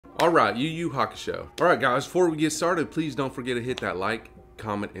Alright, YuYu Hakusho. Alright guys, before we get started, please don't forget to hit that like,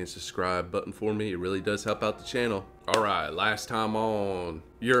 comment, and subscribe button for me. It really does help out the channel. Alright, last time on,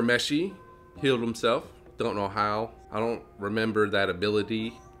 Urameshi healed himself. Don't know how. I don't remember that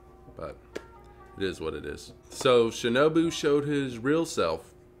ability, but it is what it is. So Shinobu showed his real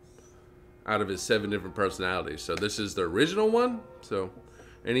self out of his 7 different personalities. So this is the original one.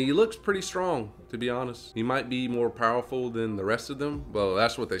 And he looks pretty strong, to be honest. He might be more powerful than the rest of them. Well,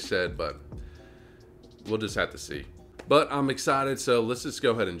 that's what they said, but we'll just have to see. But I'm excited, so let's just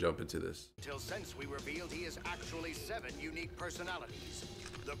go ahead and jump into this. Till since we revealed he is actually 7 unique personalities.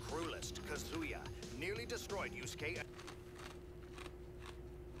 The cruelest, Kazuya, nearly destroyed Yusuke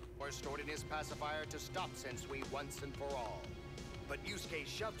or stored in his pacifier to stop Sensui once and for all. But Yusuke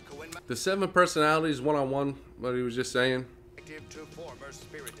shoved Koen The 7 personalities one-on-one, what he was just saying. to former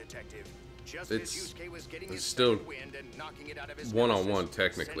spirit detective. Just It's was getting his still wind and knocking it out of his one-on-one nemesis,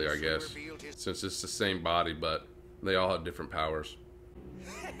 technically, I guess. Since it's the same body, but they all have different powers.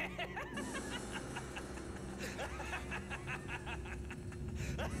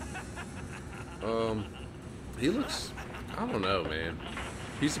 He looks, I don't know, man.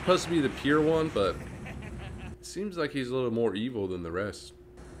 He's supposed to be the pure one, but it seems like he's a little more evil than the rest.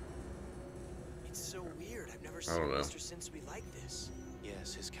 It's so weird. I've never I seen don't know. Mr. Sensui like this.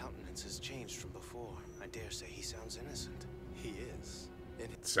 Yes, his countenance has changed from before. I dare say he sounds innocent. He is.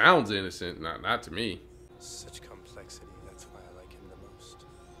 And It sounds innocent, not to me. Such complexity, that's why I like him the most.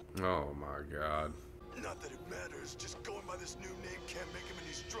 Oh my god. Not that it matters, just going by this new name can't make him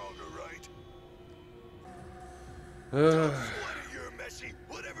any stronger, right?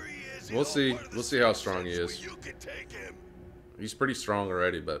 Whatever he is, We'll see. We'll see how strong he is. You can take him. He's pretty strong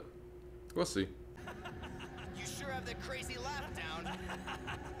already, but we'll see. You sure have the crazy laugh down.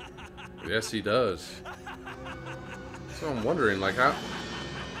 Yes, he does. So I'm wondering, like, how...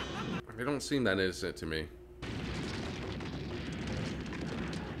 They don't seem that innocent to me.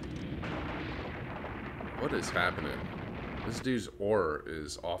 What is happening? This dude's aura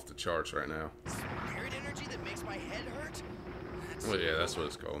is off the charts right now. Spirit energy that makes my head hurt? Well, yeah, that's what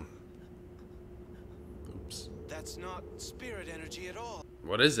it's called. Oops. That's not spirit energy at all.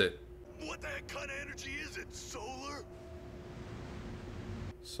 What is it? What the heck kind of energy is it? Solar?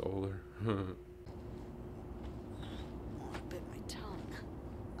 Solar. Oh, I bit my tongue.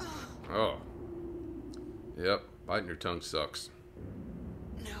 Oh. Yep, biting your tongue sucks.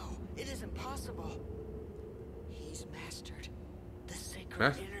 No, it isn't possible. He's mastered the sacred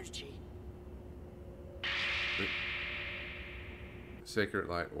Mas- energy. Sacred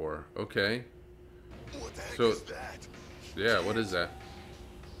light ore. Okay. What the heck So- is that? Yeah, what is that?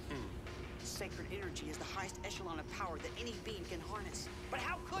 Sacred energy is the highest echelon of power that any being can harness. But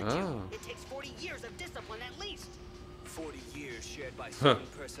how could Oh. you? It takes 40 years of discipline at least. 40 years shared by 7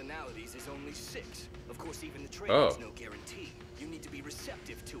 personalities is only 6. Of course, even the training Oh. is no guarantee. You need to be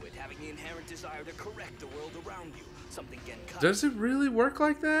receptive to it, having the inherent desire to correct the world around you. Something Genkai. Does it really work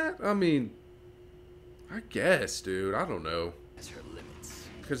like that? I mean, I guess, dude. I don't know. Has her limits.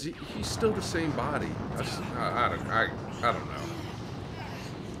 Because he's still the same body. I don't know.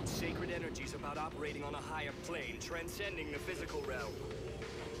 Sacred energy is about operating on a higher plane, transcending the physical realm.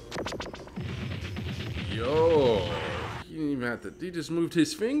 Yo. He didn't even have to. He just moved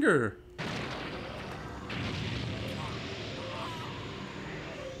his finger.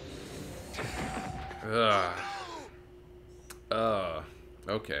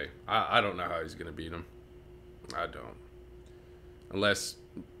 Okay. I don't know how he's gonna beat him. I don't. Unless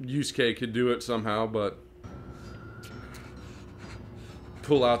Yusuke could do it somehow, but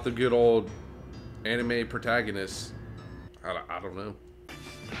pull out the good old anime protagonist. I don't know.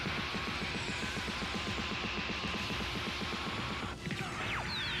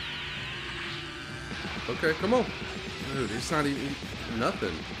 Okay, come on. Dude, it's not even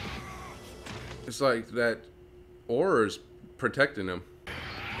nothing. It's like that aura is protecting him.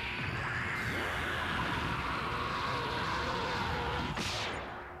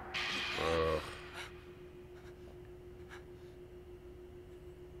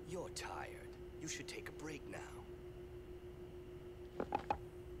 You're tired. You should take a break now.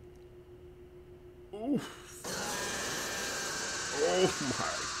 Oof. Oh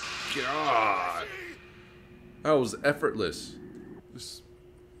my god. That was effortless. Just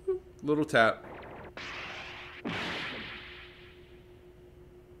little tap.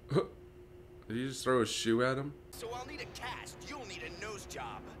 Did you just throw a shoe at him? So I'll need a cast. You'll need a nose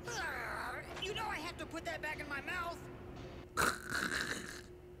job. You know I have to put that back in my mouth.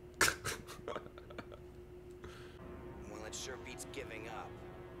 Well, it sure beats giving up.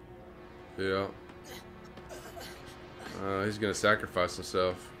 Yeah. He's gonna sacrifice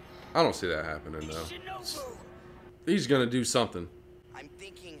himself. I don't see that happening though. Shinobu! He's gonna do something. I'm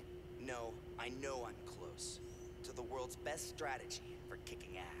thinking, no, I know I'm close to the world's best strategy for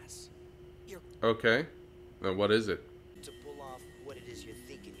kicking ass. You're Okay. Then what is it? to pull off what it is you're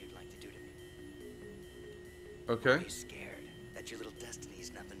thinking you'd like to do to me. Okay. Are you scared that your little destiny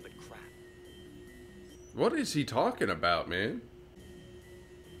is nothing but crap? What is he talking about, man?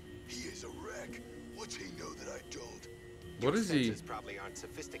 He is a wreck. What's he know that I don't? What is he? Senses probably aren't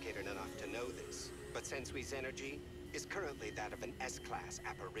sophisticated enough to know this, but Sensui's energy is currently that of an S-class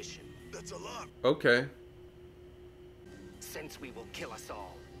apparition. That's a lot. Okay. Sensui will kill us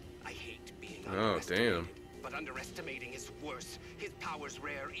all. I hate being Oh, underestimated, damn. but underestimating is worse. His power's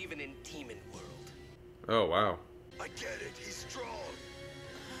rare even in Demon World. Oh, wow. I get it. He's strong.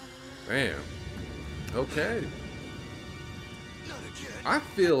 Damn. Okay. Not again. I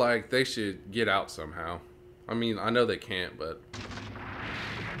feel like they should get out somehow. I mean, I know they can't, but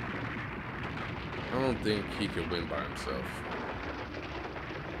I don't think he could win by himself.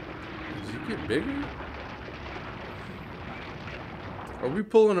 Does he get bigger? Are we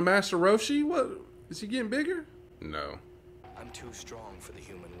pulling a Master Roshi? What? Is he getting bigger? No. I'm too strong for the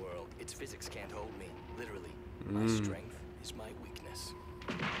human world. Its physics can't hold me. Literally, my strength is my weakness.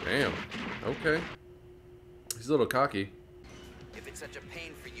 Damn. Okay. He's a little cocky. If it's such a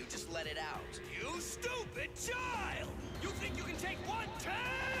pain for you, just let it out. You stupid child! You think you can take 110?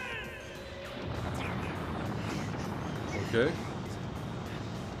 Okay.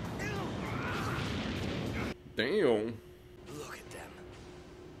 Damn. Look at them.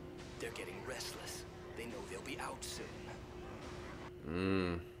 They're getting restless. They know they'll be out soon.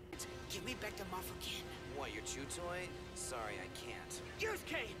 Give me back to Mafukin. What, your chew toy? Sorry, I can't.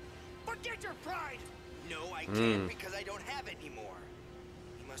 Yusuke! Forget your pride! No, I can't because I don't have it anymore.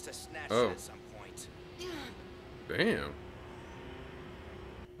 He must have snatched Oh. it at some point. Damn.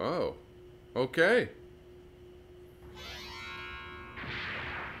 Oh. Okay.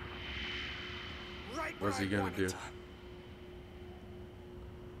 Right What's he where I gonna do? wanted to.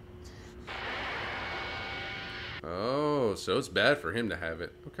 Oh, so it's bad for him to have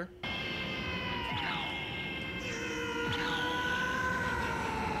it. Okay.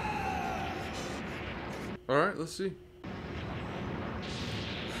 All right, let's see.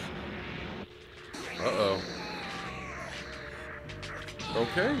 Uh-oh.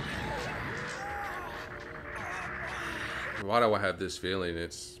 Okay. Why do I have this feeling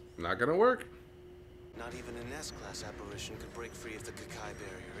it's not gonna work? Not even an S-class apparition could break free of the Kakai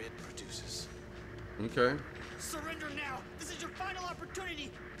barrier it produces. Okay. Surrender now! This is your final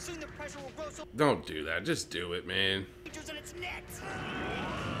opportunity! Soon the pressure will grow so Don't do that. Just do it, man. creatures in its necks!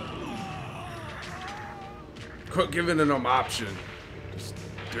 Quit giving them an option. Just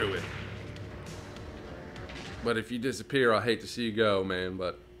do it. But if you disappear, I hate to see you go, man,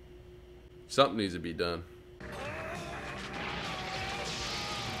 but something needs to be done.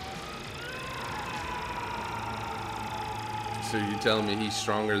 So you're telling me he's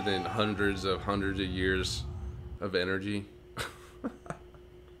stronger than hundreds of years of energy?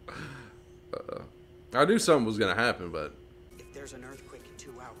 I knew something was gonna happen, but If there's an earthquake in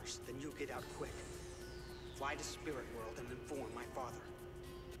 2 hours, then you get out quick. Fly to Spirit World and inform my father.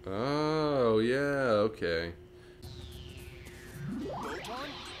 oh yeah, okay.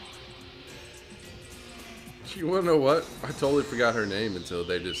 You wanna know what? I totally forgot her name until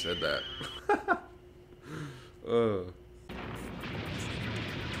they just said that.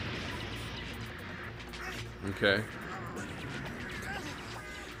 Okay.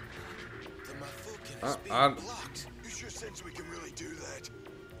 The Mafukin I- is being I- blocked. You sure sense we can really do that?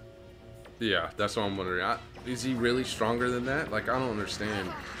 Yeah, that's what I'm wondering. Is he really stronger than that? Like, I don't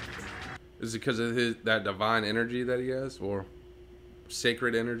understand. Is it because of that divine energy that he has, or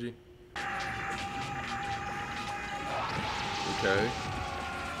sacred energy? Okay.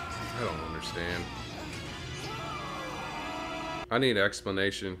 I don't understand. I need an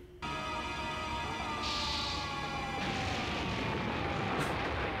explanation.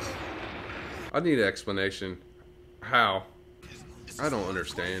 I need an explanation. How? I don't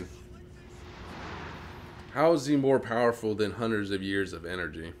understand. How is he more powerful than hundreds of years of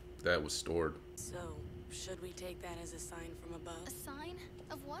energy that was stored? So, should we take that as a sign from above? A sign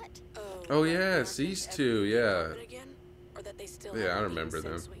of what? Oh, that yeah, dark it's these makes two, everything yeah. orbit again? Or that they still Yeah, I haven't remember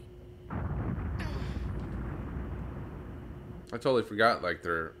beaten them. Sensui? I totally forgot, like,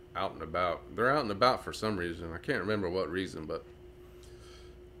 they're out and about. They're out and about for some reason. I can't remember what reason, but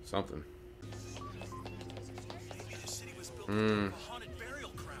something. Maybe the city was built on a haunted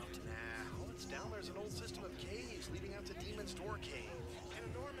burial ground. Nah, all it's down there's an old system of caves leading out to Demon's Door Cave. An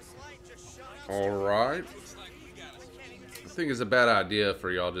enormous light just shone out. All right. think it's a bad idea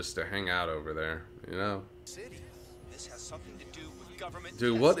for y'all just to hang out over there, you know? City. This has something to do with government.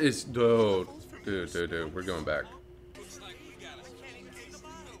 Dude, what is... Dude, we're going back.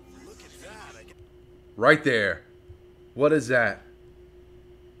 Right there. What is that?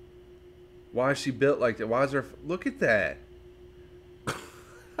 Why is she built like that? Why is her... Look at that.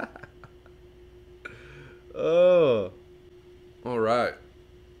 Oh. Alright.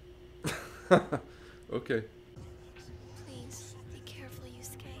 Okay. Please, be careful,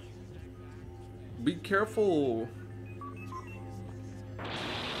 Yusuke. Be careful.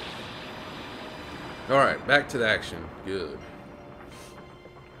 Alright, back to the action. Good.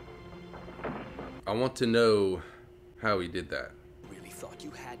 I want to know how he did that. Really thought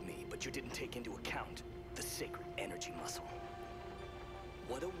you had me, but you didn't take into account the sacred energy muscle.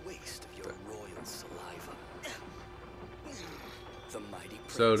 What a waste of your royal saliva. The mighty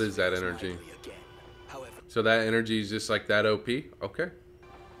So it prince is that fares energy. mightily again. However, So that energy is just like that OP? Okay.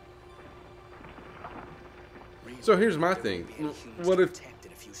 So here's my thing. What if...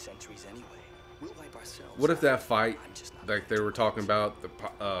 in a few centuries anyway. We'll wipe ourselves What if out. that fight, I'm just not like they were talking about, the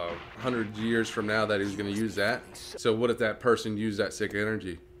 100 years from now that he was going to use that? So what if that person used that sick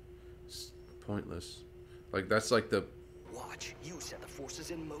energy? It's pointless. Like that's like the... Watch, you set the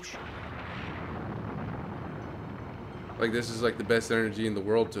forces in motion. Like this is like the best energy in the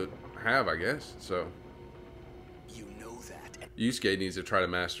world to have, I guess. So You know that. And Yusuke needs to try to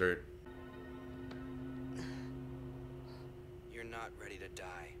master it. You're not ready to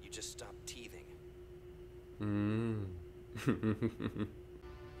die. You just stopped teething.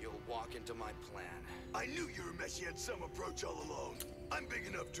 You'll walk into my plan. I knew Urameshi had some approach all along. I'm big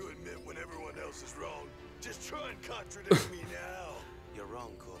enough to admit when everyone else is wrong. Just try and contradict me now. You're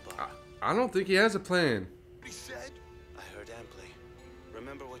wrong, Kuwabara. I don't think he has a plan. He said, I heard amply.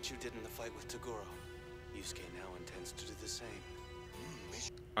 Remember what you did in the fight with Toguro. Yusuke now intends to do the same.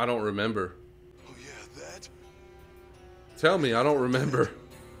 I don't remember. oh yeah, that? Tell me, I don't remember.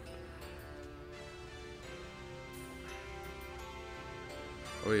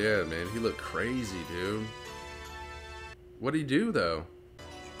 Oh yeah, man, he looked crazy, dude. What'd he do, though?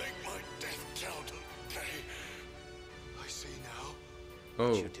 Make my death count, okay? I see now.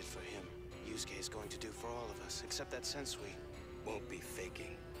 What Oh, you did for him, Yusuke is going to do for all of us, except that Sensui won't be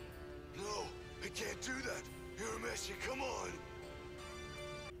faking. No, I can't do that. Urameshi, come on.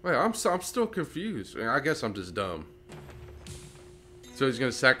 wait, I'm still confused. I guess I'm just dumb. So he's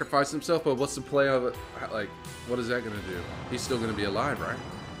gonna sacrifice himself, but what's the play of it? Like, what is that gonna do? He's still gonna be alive, right?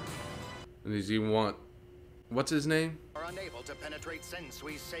 And does he want... What's his name? Are unable to penetrate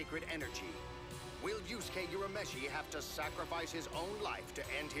Sensui's sacred energy. Will Yusuke Urameshi have to sacrifice his own life to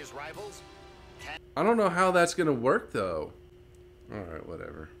end his rivals? I don't know how that's gonna work, though. Alright,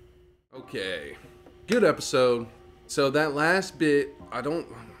 whatever. Okay. Good episode. So that last bit, I don't...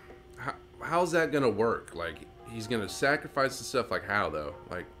 how's that gonna work? Like, he's gonna sacrifice and stuff, like how, though?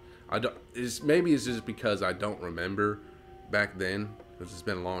 Like, I don't... maybe it's just because I don't remember back then, because it's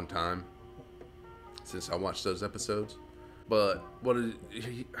been a long time since I watched those episodes. But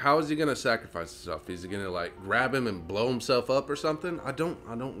how is he gonna sacrifice himself? Is he gonna like grab him and blow himself up or something? I don't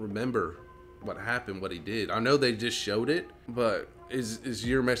remember what happened, what he did. I know they just showed it, but is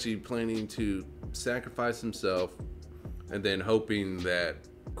Urameshi planning to sacrifice himself and then hoping that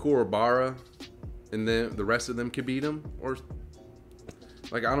Kuwabara and then the rest of them could beat him? Or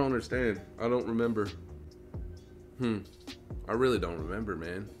like, I don't understand. I don't remember. I really don't remember,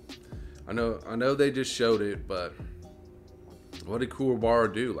 man. I know they just showed it, but what did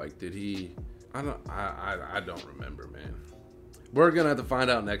Kuwabara do? Like, did he... I don't remember, man. We're gonna have to find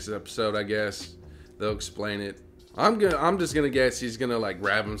out next episode, I guess. They'll explain it. I'm just gonna guess he's gonna like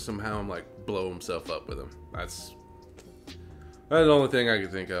grab him somehow and like blow himself up with him. That's the only thing I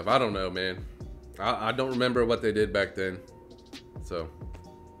can think of. I don't know, man. I don't remember what they did back then. So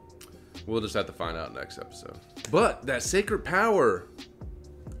we'll just have to find out next episode. But that sacred power,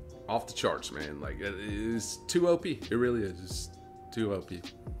 off the charts, man. Like, it is too OP. It really is. It's too OP.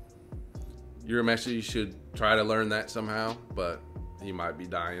 Urameshi should try to learn that somehow, but he might be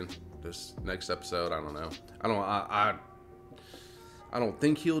dying this next episode. I don't know. I don't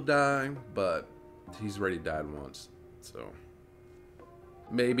think he'll die, but he's already died once. So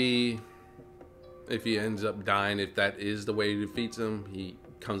maybe if he ends up dying, if that is the way he defeats him, he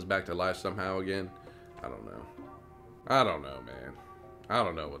comes back to life somehow again. I don't know. I don't know, man. I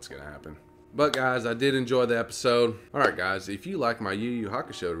don't know what's gonna happen. But guys, I did enjoy the episode. Alright guys, if you like my YuYu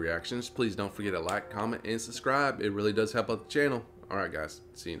Hakusho reactions, please don't forget to like, comment, and subscribe. It really does help out the channel. Alright guys,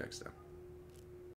 see you next time.